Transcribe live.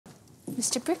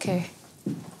Mr. Bricker.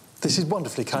 This is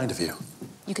wonderfully kind of you.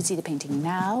 You could see the painting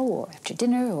now, or after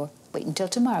dinner, or wait until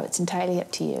tomorrow. It's entirely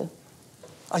up to you.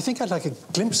 I think I'd like a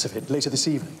glimpse of it later this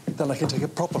evening. Then I can take a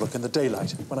proper look in the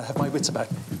daylight when I have my wits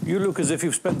about me. You look as if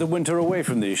you've spent the winter away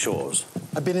from these shores.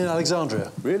 I've been in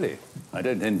Alexandria. Really? I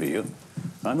don't envy you.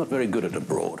 I'm not very good at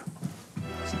abroad.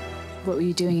 What were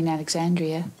you doing in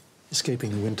Alexandria?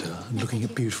 Escaping the winter and looking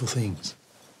at beautiful things.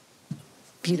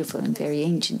 Beautiful and very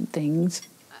ancient things.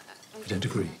 I don't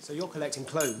agree. So you're collecting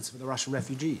clothes for the Russian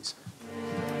refugees?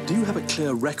 Do you have a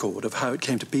clear record of how it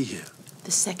came to be here?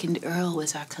 The second Earl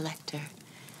was our collector.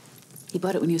 He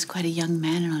bought it when he was quite a young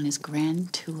man and on his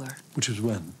grand tour. Which was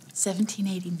when?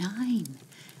 1789.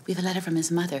 We have a letter from his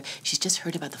mother. She's just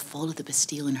heard about the fall of the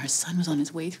Bastille and her son was on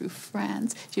his way through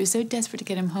France. She was so desperate to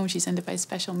get him home, she sent it by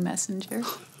special messenger.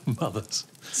 Mothers.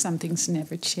 Some things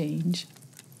never change.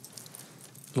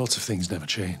 Lots of things never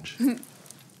change.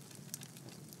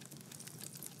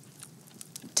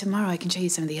 Tomorrow I can show you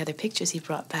some of the other pictures he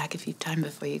brought back if you've time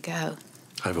before you go.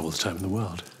 I have all the time in the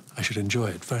world. I should enjoy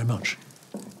it very much.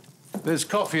 There's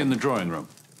coffee in the drawing room.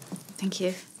 Thank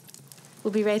you.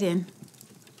 We'll be right in.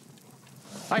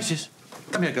 Isis,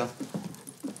 come here, girl.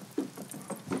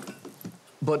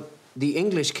 But the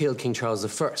English killed King Charles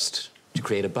I to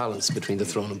create a balance between the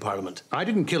throne and Parliament. I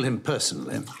didn't kill him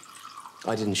personally.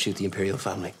 I didn't shoot the imperial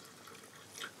family.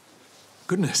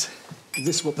 Goodness, is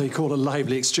this what they call a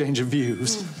lively exchange of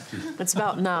views? It's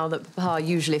about now that Papa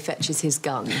usually fetches his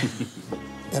gun.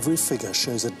 Every figure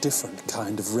shows a different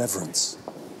kind of reverence.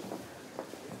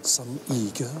 Some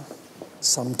eager,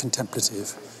 some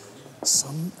contemplative,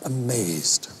 some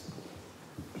amazed.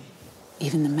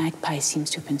 Even the magpie seems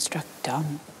to have been struck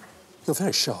dumb. You're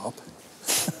very sharp.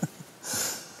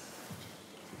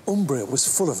 Umbria was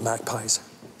full of magpies,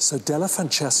 so Della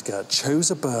Francesca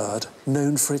chose a bird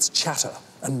known for its chatter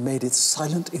and made it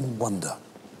silent in wonder.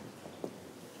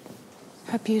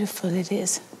 How beautiful it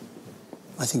is.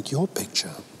 I think your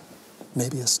picture may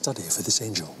be a study for this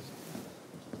angel.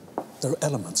 There are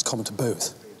elements common to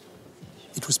both.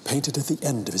 It was painted at the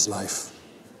end of his life.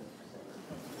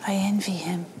 I envy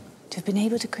him to have been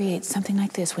able to create something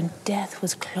like this when death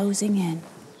was closing in.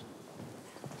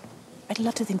 I'd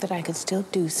love to think that I could still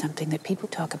do something that people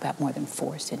talk about more than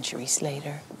 4 centuries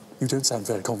later. You don't sound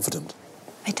very confident.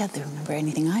 I doubt they'll remember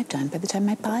anything I've done by the time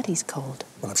my body's cold.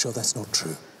 Well, I'm sure that's not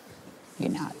true. You're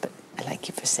not, but I like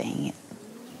you for saying it.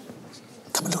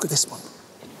 Come and look at this one.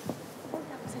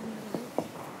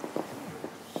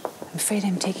 I'm afraid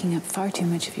I'm taking up far too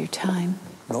much of your time.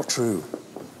 Not true.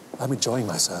 I'm enjoying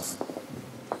myself.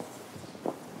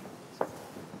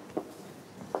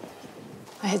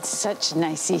 I had such a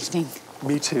nice evening.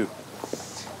 Me too.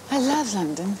 I love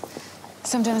London.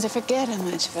 Sometimes I forget how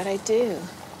much of it I do.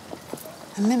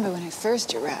 I remember when I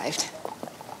first arrived.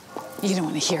 You don't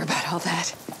want to hear about all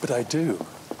that. But I do.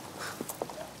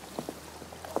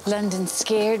 London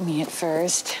scared me at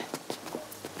first.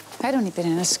 I'd only been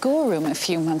in a schoolroom a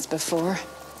few months before,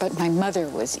 but my mother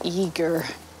was eager.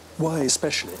 Why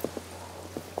especially?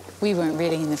 We weren't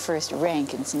really in the first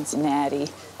rank in Cincinnati,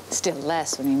 still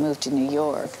less when we moved to New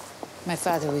York. My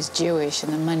father was Jewish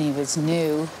and the money was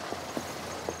new,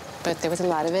 but there was a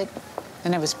lot of it,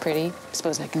 and I was pretty.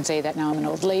 Suppose I can say that now I'm an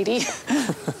old lady.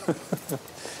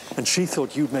 And she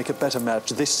thought you'd make a better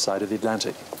match this side of the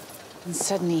Atlantic. And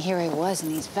suddenly here I was in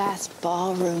these vast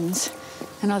ballrooms,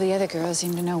 and all the other girls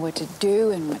seemed to know what to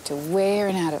do and what to wear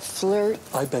and how to flirt.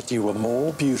 I bet you were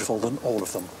more beautiful than all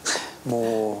of them.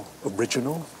 More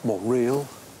original, more real.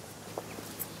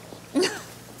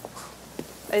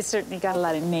 I certainly got a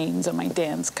lot of names on my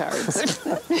dance cards.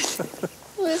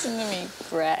 Listen to me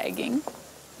bragging.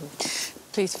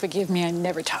 Please forgive me, I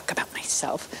never talk about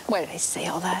myself. Why did I say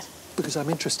all that? Because I'm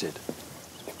interested.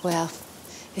 Well,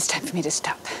 it's time for me to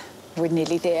stop. We're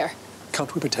nearly there.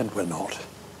 Can't we pretend we're not?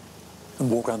 And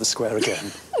walk around the square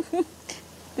again?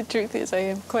 The truth is, I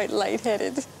am quite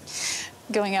lightheaded.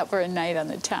 Going out for a night on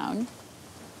the town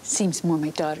seems more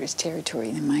my daughter's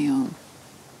territory than my own.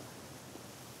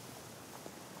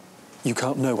 You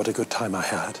can't know what a good time I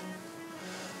had.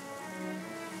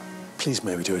 Please,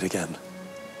 may we do it again?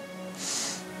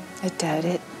 I doubt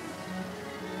it.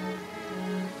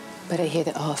 But I hear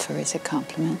the offer is a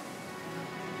compliment.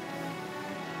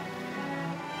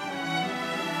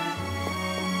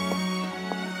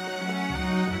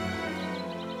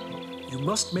 You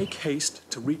must make haste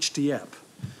to reach Dieppe,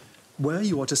 where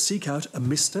you are to seek out a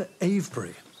Mr.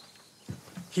 Avebury.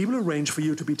 He will arrange for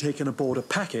you to be taken aboard a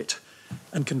packet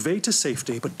and conveyed to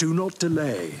safety, but do not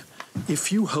delay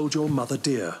if you hold your mother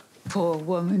dear. Poor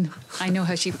woman. I know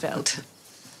how she felt.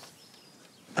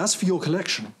 As for your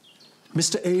collection,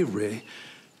 Mr. Avebury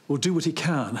will do what he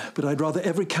can, but I'd rather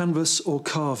every canvas or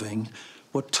carving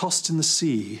were tossed in the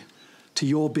sea to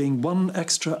your being one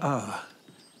extra hour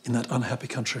in that unhappy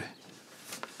country.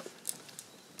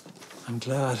 I'm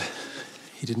glad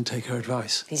he didn't take her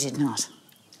advice. He did not.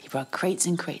 He brought crates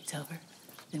and crates over,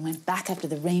 then went back after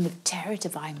the Reign of Terror to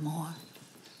buy more.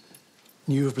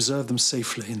 You have preserved them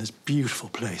safely in this beautiful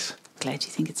place. Glad you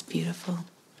think it's beautiful.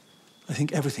 I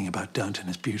think everything about Downton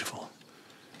is beautiful,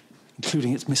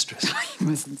 including its mistress. You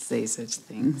mustn't say such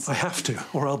things. I have to,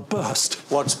 or I'll burst.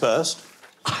 What's burst?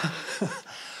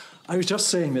 I was just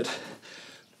saying that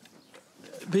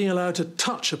being allowed to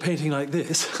touch a painting like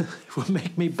this will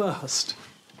make me burst.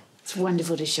 It's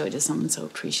wonderful to show it to someone so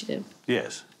appreciative.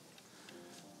 Yes.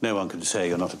 No one can say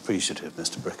you're not appreciative,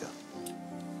 Mr. Bricker.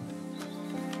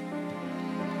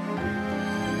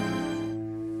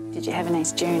 Did you have a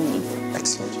nice journey?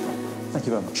 Excellent. Thank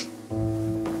you very much.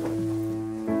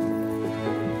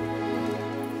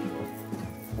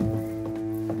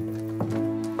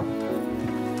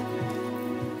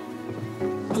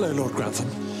 Hello, Lord Grantham.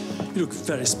 You look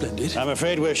very splendid. I'm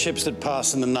afraid we're ships that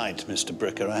pass in the night, Mr.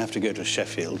 Bricker. I have to go to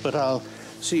Sheffield, but I'll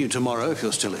see you tomorrow if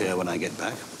you're still here when I get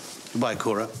back. Goodbye,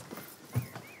 Cora.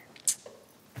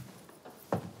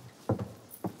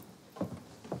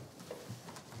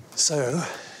 So,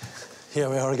 here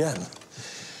we are again.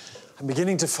 I'm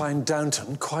beginning to find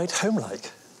Downton quite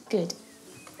homelike. Good.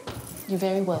 You're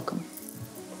very welcome.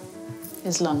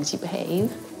 As long as you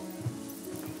behave.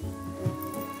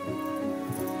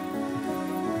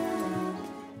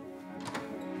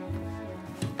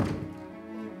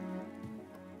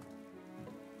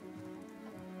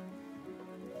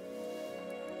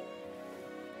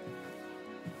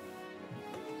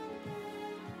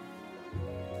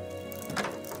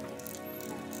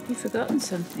 You've forgotten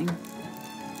something.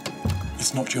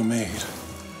 It's not your maid.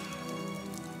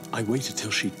 I waited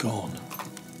till she'd gone.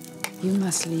 You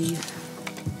must leave.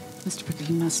 Mr. Bricker,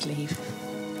 you must leave.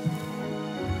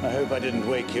 I hope I didn't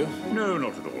wake you. No,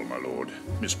 not at all, my lord.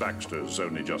 Miss Baxter's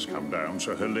only just come down,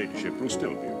 so her ladyship will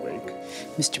still be awake.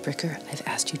 Mr. Bricker, I've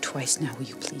asked you twice now. Will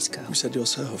you please go? You said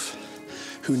yourself.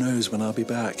 Who knows when I'll be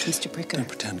back? Mr. Bricker. Don't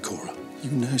pretend, Cora.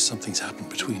 You know something's happened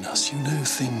between us. You know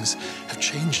things have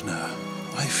changed now.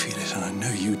 I feel it, and I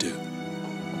know you do.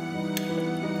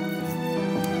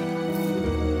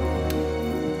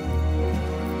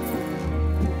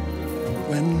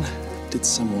 When did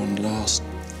someone last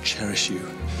cherish you?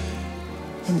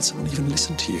 When did someone even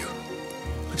listen to you?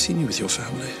 I've seen you with your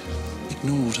family,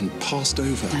 ignored and passed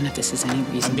over. None of this is any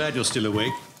reason. I'm glad you're still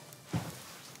awake.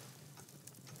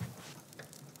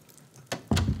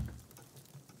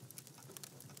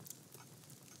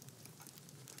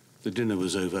 The dinner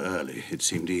was over early. It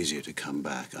seemed easier to come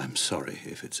back. I'm sorry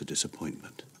if it's a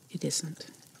disappointment. It isn't.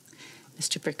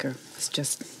 Mr. Bricker was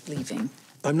just leaving.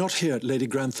 I'm not here at Lady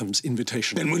Grantham's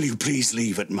invitation. Then will you please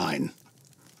leave at mine?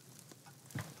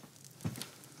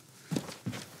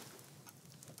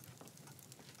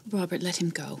 Robert, let him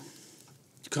go.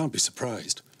 You can't be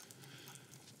surprised.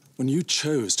 When you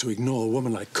chose to ignore a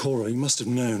woman like Cora, you must have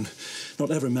known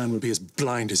not every man would be as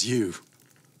blind as you.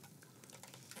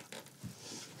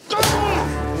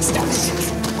 Stop it!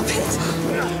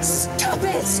 Stop it! Stop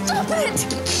it! Stop it!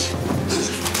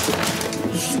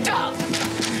 Stop!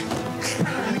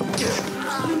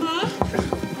 Mama?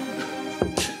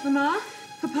 Mama?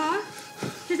 Papa?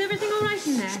 Is everything all right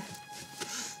in there?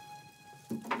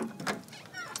 I'm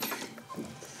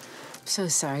so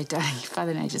sorry, darling.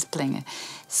 Father and I just playing a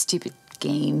stupid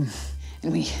game,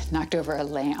 and we knocked over a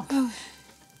lamp. Oh,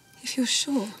 if you're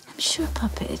sure. I'm sure,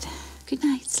 Puppet. Good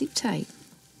night. Sleep tight.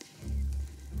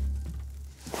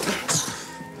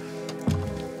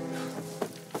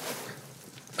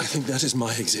 I think that is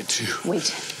my exit, too.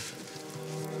 Wait.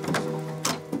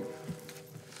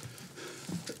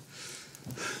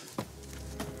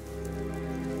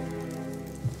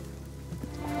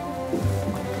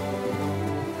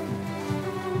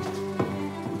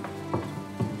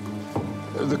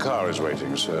 The car is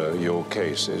waiting, sir. Your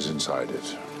case is inside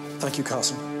it. Thank you,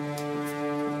 Carson.